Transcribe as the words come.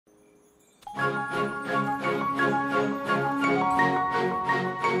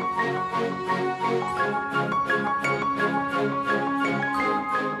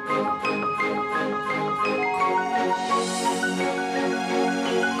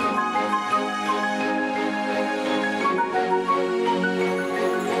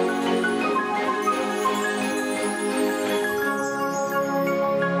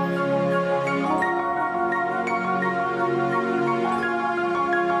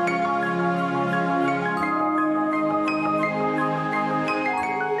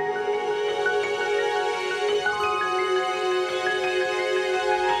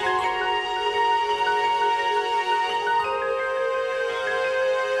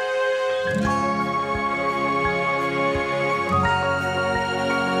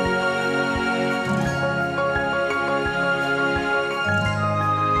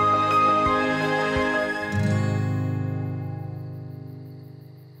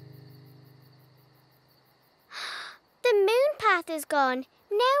The moon path is gone.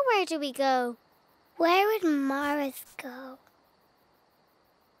 Now where do we go? Where would Morris go?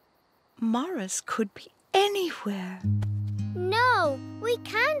 Morris could be anywhere. No, we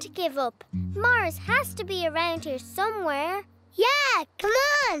can't give up. Morris has to be around here somewhere. Yeah, come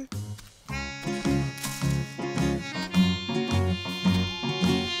on!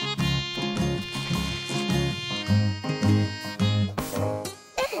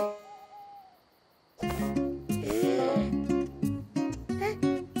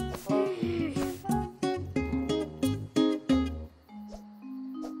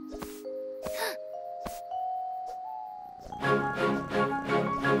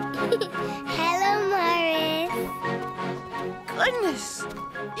 Hello, Morris. Goodness,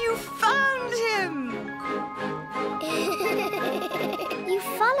 you found him! You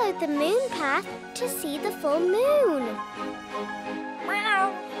followed the moon path to see the full moon.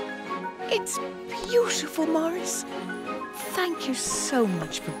 It's beautiful, Morris. Thank you so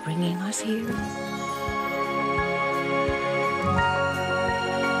much for bringing us here.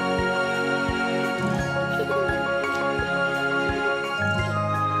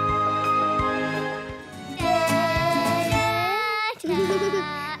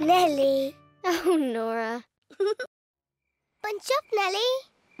 Nelly. Oh, Nora. Bunch up, Nelly.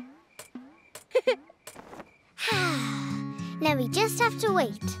 Now we just have to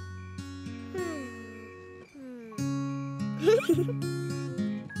wait.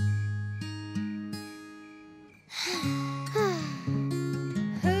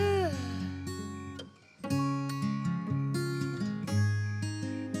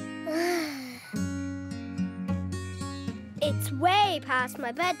 It's way past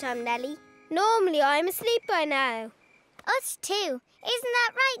my bedtime, Nelly. Normally I'm asleep by now. Us too. Isn't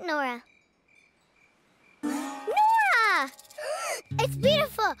that right, Nora? Nora! It's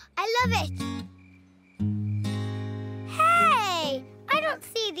beautiful. I love it. Hey! I don't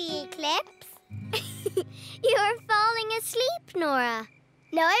see the eclipse. You were falling asleep, Nora.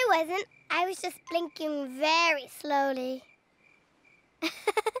 No, I wasn't. I was just blinking very slowly.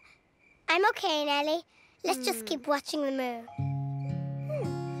 I'm okay, Nelly. Let's just keep watching the moon.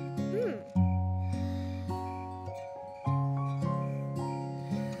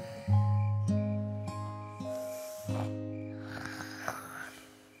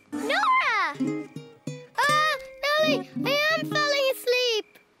 Nora! Nelly, I am falling asleep.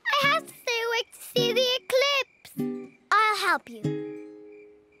 I have to stay awake to see the eclipse. I'll help you.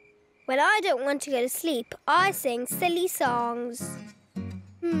 When I don't want to go to sleep, I sing silly songs.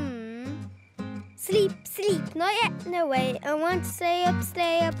 Sleep, sleep, not yet, no way. I want to stay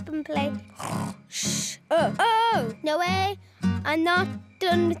up and play. Shh. Oh, no way. I'm not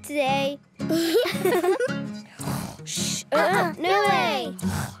done with today. Shh. No way.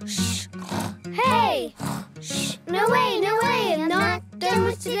 Shh. Hey. Shh. No way, I'm not done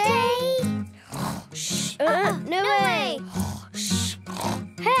with today. Shh. No way. Shh.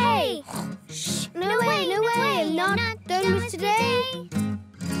 Hey. Shh. No way, I'm not done with today.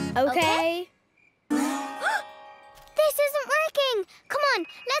 Okay. This isn't working! Come on,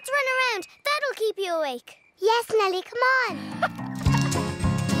 let's run around. That'll keep you awake. Yes, Nelly, come on.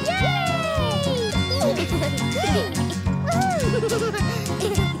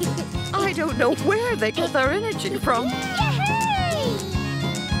 I don't know where they get their energy from. Yay!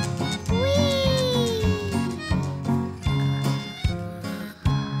 Whee!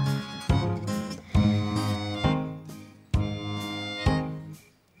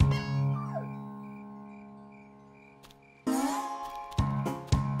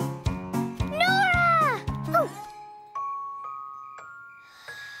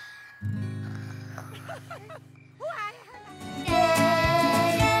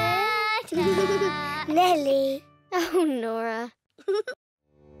 Nelly. Oh, Nora.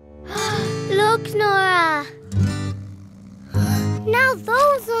 Look, Nora. Now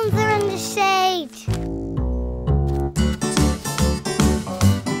those ones are in the shade.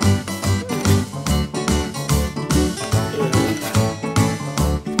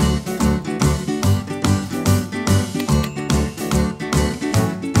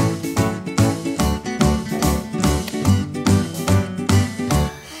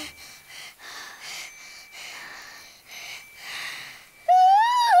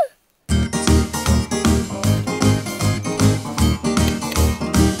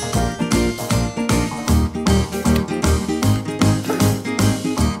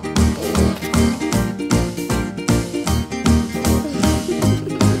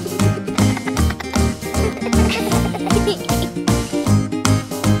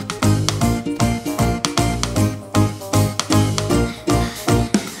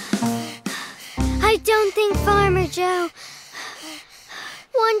 don't think Farmer Joe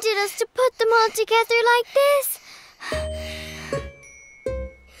wanted us to put them all together like this.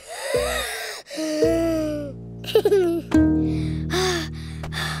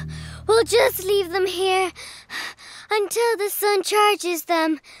 We'll just leave them here until the sun charges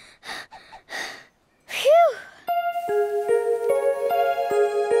them. Phew!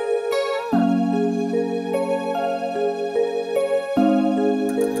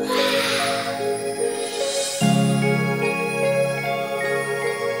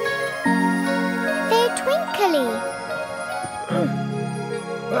 They're twinkly.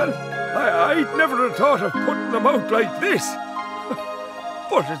 Well, I'd never have thought of putting them out like this.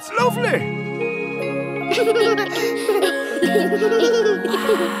 But it's lovely.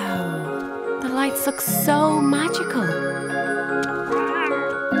 Wow, the lights look so magical.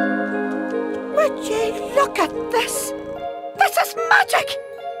 Would you look at this? This is magic!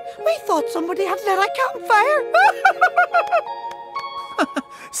 We thought somebody had lit a campfire.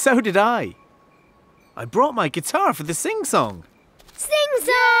 So did I. I brought my guitar for the sing-song.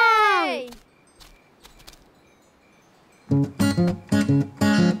 Sing-song!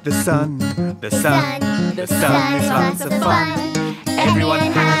 The sun, the sun, the sun is lots of fun. Everyone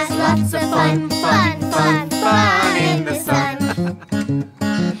has lots of fun, fun, fun, fun in the sun.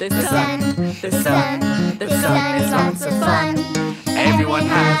 The sun, the sun, the sun is lots of fun. Everyone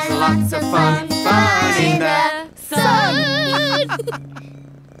has lots of fun, fun in the sun.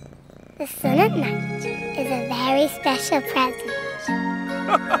 The sun at night is a very special present.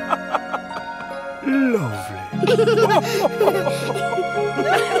 Lovely.